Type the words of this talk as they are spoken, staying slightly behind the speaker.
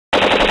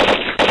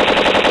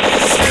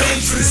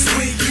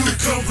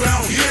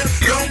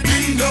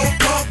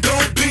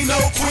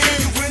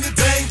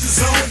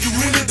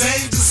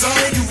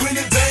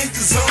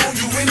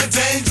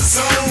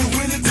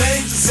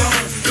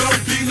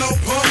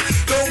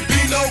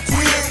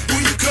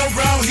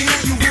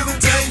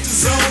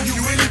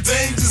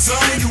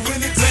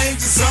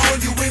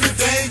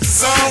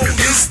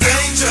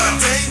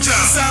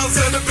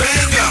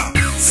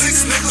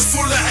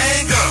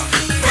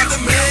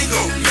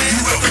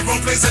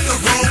niggas at the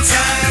wrong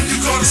time. You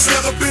caught a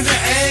slug up in the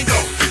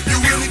angle. You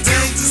in the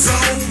danger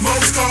zone.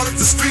 Most call it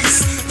the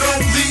streets.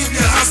 Don't leave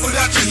your house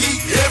without your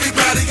heat.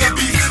 Everybody got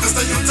beat. I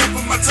stay on top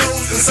of my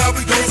toes. That's how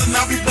it goes, and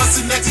I'll be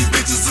busting at these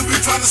bitches who be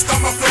trying to stop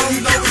my flow.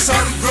 You know it's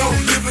hard to grow,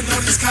 living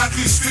on these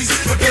concrete streets.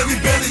 But baby,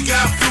 barely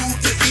got food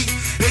to eat,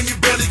 and you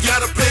barely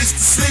got a place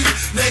to sleep.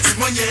 Next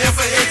month your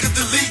FAA could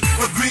delete.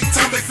 But Greek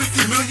time make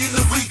 50 million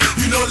a week.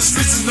 You know the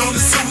streets is known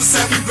as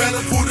suicide. We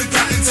better pull the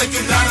gun and take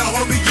it down, and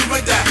homie, you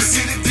might die. You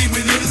see the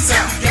demon in the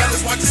town. Gotta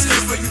watch your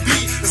steps where you be,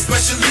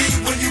 especially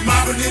when you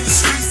mobbing in the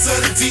streets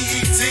of the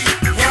TONE.T.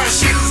 Why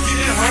shit is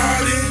getting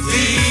hard in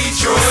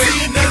Detroit.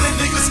 See another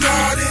nigga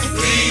scarred in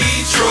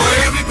Detroit.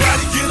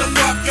 Everybody get the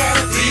fuck out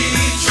of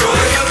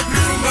Detroit. Other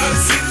people from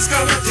other cities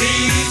come to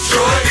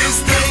Detroit.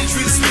 It's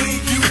dangerous when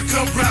you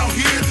come round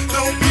here.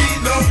 Don't be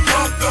no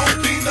punk, don't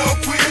be no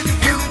queer. You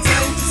in the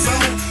danger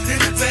zone, in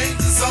the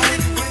danger zone.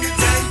 You in the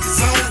danger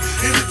zone,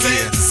 in the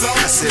danger zone.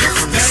 I said I'm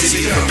from the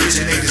city of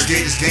originators,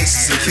 gators,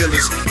 gangsters, and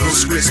killers. No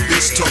scripts,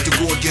 bitch, talk to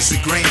go against the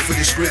grain for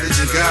this scrimmage.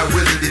 And God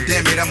willing, then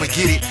damn it, I'ma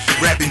get it.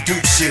 Rapping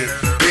Duke shit,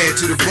 bad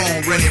to the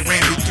bone, running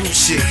rampant through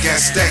shit.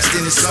 Got stacks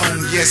in the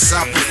zone, yes,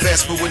 I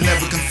profess, but would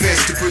never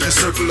confess to putting a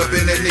circle up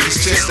in that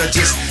nigga's chest. I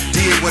just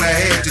did what I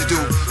had to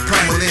do.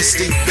 Primal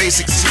instinct,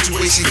 basic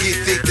situation, get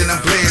thick, then I'm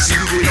blasting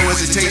you with no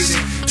hesitation.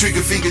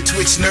 Trigger finger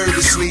twitch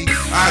nervously.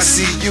 I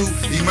see you,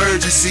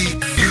 emergency.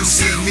 You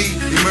see me,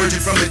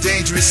 emerging from a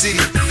dangerous city.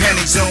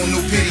 Panic zone,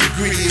 no pity,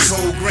 greedy as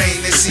whole grain.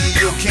 That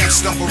CEO can't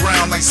stump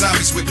around like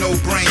zombies with no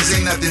brains.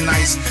 Ain't nothing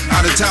nice.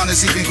 Out of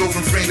towners even go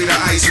from friendly to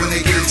ice when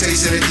they get a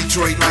taste of that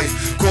Detroit life.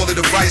 Call it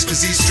a vice,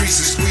 cause these streets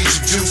will squeeze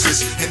your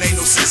juices, and ain't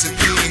no sense in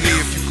being here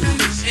if you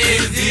cruise.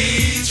 In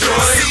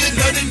Detroit, see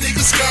another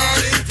nigga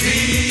scarred in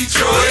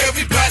Detroit.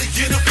 Everybody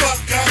get the fuck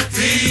out of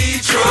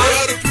Detroit.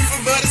 Other people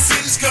from other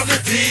cities come to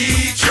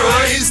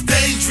Detroit. It's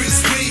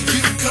dangerous when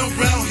you come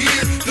round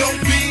here.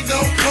 Don't be no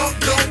punk,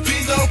 don't be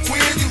no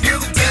queer. You in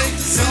the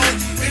danger zone,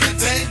 in the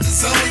danger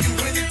zone. You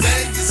in the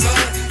danger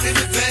zone, in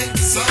the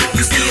danger zone.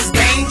 You see it's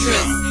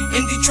dangerous.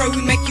 In Detroit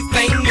we make you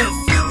famous.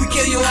 We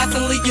kill your ass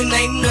and leave you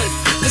nameless.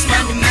 Just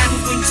mind your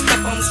manners when you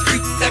step on the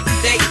streets every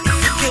day.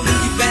 You killing,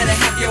 you better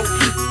have your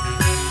heat.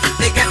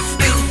 They got to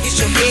stay against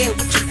your head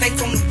with your face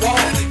on the wall.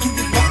 You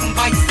was walking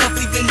by yourself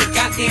leaving the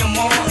goddamn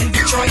mall in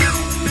Detroit.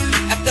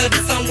 After the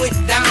sun went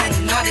down,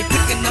 now they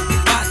picking up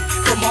your body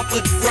from off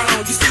of the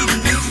ground. You see the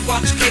news, you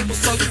watch cable,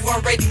 so you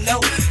already know.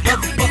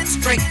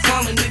 Motherfuckers straight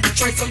clowning in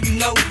Detroit, so you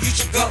know you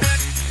should go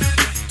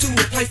to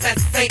a place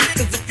that's safe.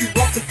 Cause if you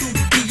walking through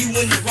the D, you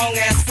in the wrong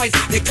ass place.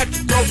 They cut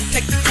your throat,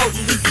 take your coat,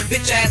 and leave your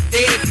bitch ass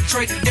dead.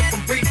 Detroit a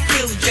different breed of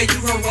killers, yeah, you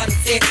heard what I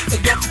said. So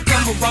don't you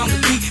come around the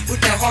beat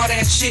with that hard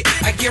ass shit.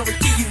 I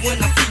guarantee you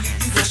when I see you,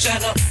 you gon'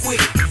 shut up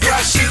quick. Why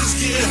shit is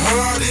getting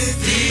hard in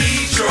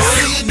Detroit.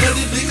 See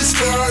another nigga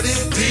scarred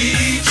in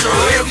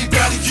Detroit.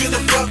 Everybody get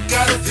the fuck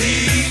out of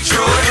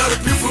Detroit. Other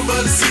people from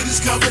other cities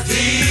come to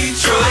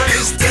Detroit.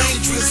 It's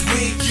dangerous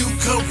when you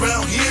come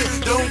round here.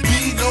 Don't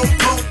be no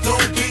punk,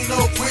 don't be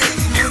no queer.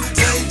 You in the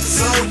danger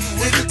zone,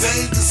 in the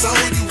danger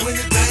zone. You in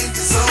the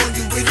danger zone,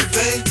 you in the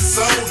danger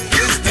zone.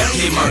 It's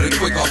dangerous. Get murdered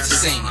quick off the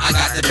scene. I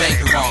got the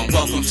banker wrong.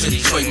 Welcome to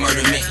Detroit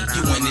Murder Mitten.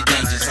 You in the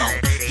danger zone.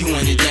 You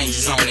in the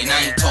danger zone, and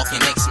I ain't talking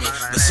X-Men.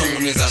 But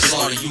soon as I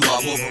slaughter you, are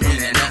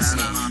Wolverine and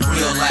X-Men.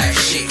 Real life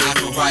shit, I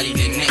can write it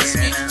in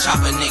X-Men. Chop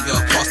a nigga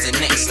across the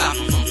neck, stop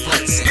him from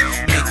flexing.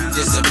 Make you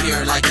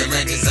disappear like the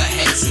legends of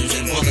Hexens.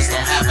 And bullets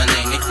don't have a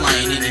name, they fly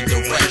in any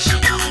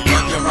direction.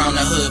 Working around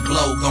the hood,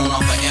 blow, going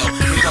off a L.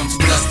 Here come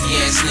two dusty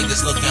ass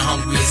niggas looking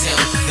hungry as hell.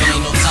 There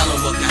ain't no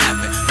telling what can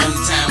happen,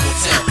 only time will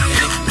tell.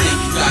 And if you think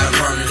you got a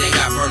burner, they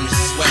got burners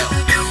as well.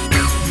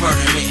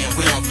 Murder Mitten,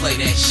 we don't play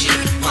that shit.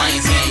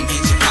 Lions game,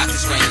 get your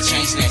pockets ready,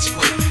 change snatch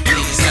quick.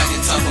 Niggas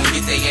acting tough, gon'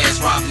 get they ass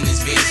robbed in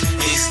this bitch.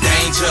 It's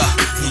danger,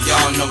 and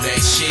y'all know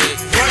that shit.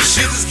 Why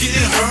shit is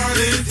getting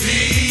hard in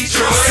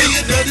Detroit. See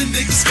another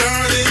nigga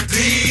scarred in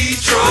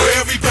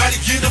Detroit. Everybody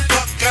get the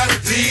fuck out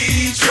of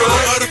Detroit.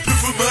 Other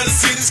people from other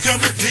cities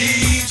come to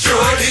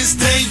Detroit. It's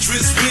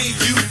dangerous when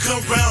you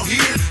come round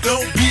here.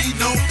 Don't be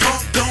no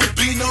punk, don't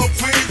be no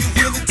queer.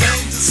 You in the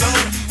danger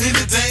zone, in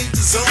the danger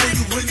zone.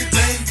 You in the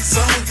danger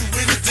zone, you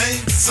in the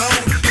danger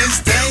zone.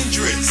 It's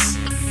dangerous.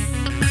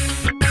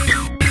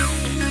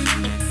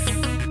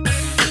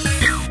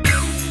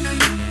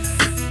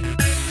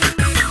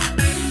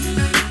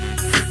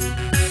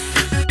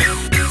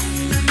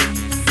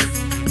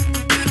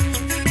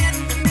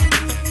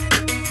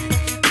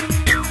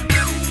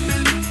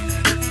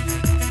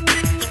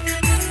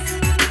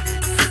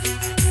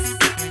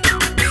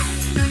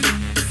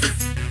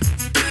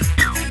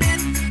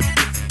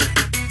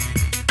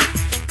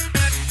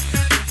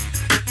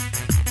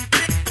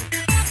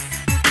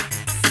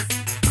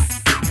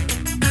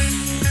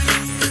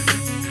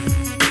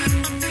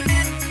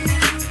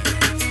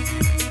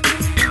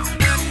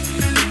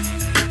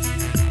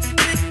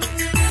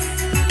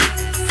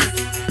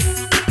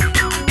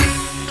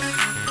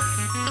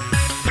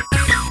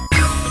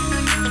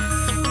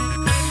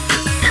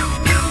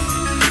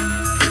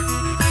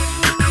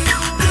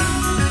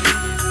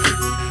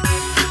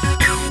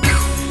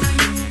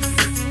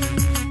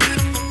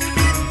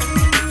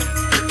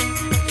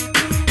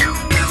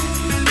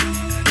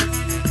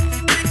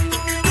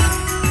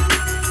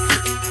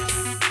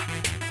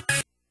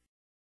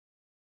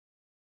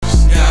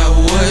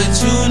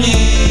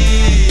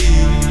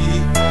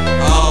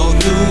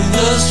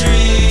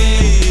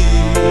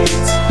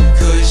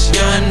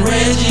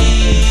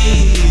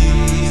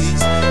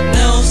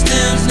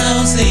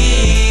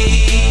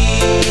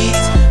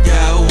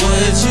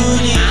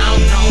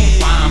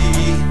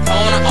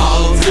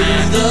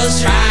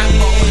 seeds. Try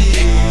for a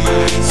nickel.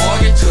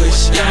 Morgan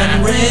Kush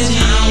Gun Reggie.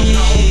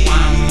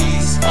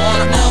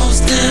 No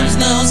stems,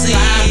 no seeds.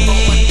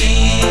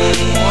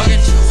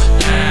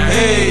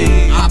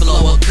 Hey, I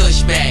blow a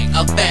Kush bag,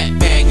 a fat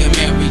bag of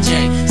Mary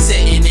J.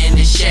 Sitting in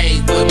the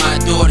shade with my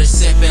daughter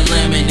sipping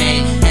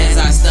lemonade. As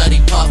I study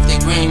puff the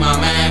green, my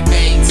mind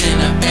fades in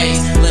the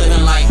face.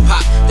 Living like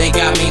pop, they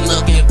got me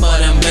looking for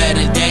them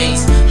better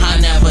days. I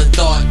never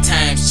thought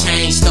times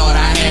changed, thought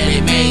I had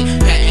it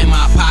made. Patting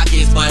my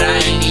pockets, but I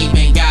ain't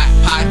even got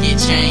pocket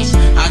change.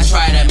 I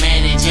try to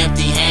manage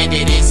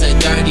empty-handed, it's a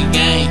dirty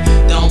game.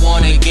 Don't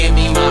wanna give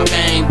me my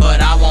bang, but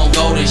I won't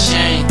go to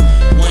shame.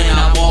 When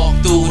I walk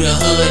through the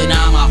hood,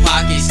 now my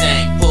pockets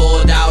stank.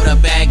 Pulled out a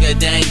bag of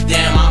dank,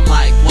 damn, I'm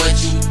like, what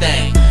you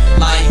think?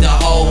 Light the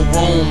whole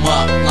room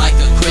up like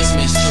a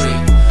Christmas tree.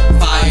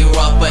 Fire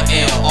up a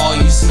L, all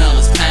you smell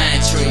is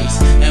pine trees.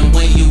 And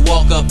when you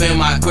walk up in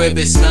my crib,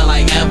 it smell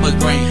like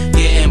evergreen.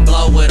 Getting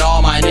blow with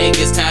all my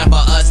niggas, time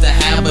for us to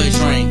have a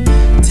drink.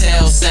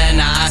 Tell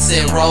Santa I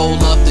said roll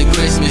up the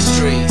Christmas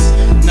trees.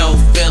 No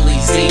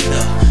Phillies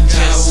either,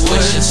 just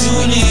what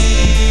you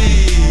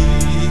need.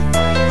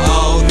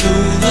 All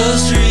through the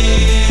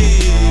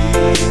streets,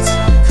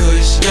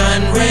 Kush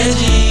Gun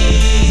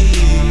Reggie.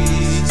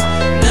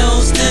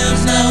 No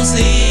stems, no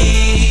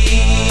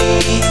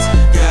seeds.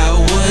 Got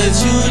what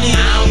you need. I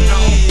don't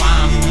know why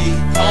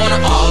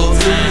I'm all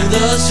through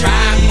the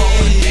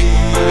streets,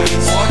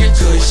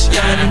 Kush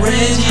Gun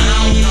Reggie.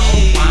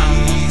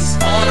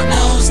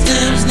 No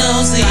stems,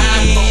 no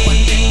seeds.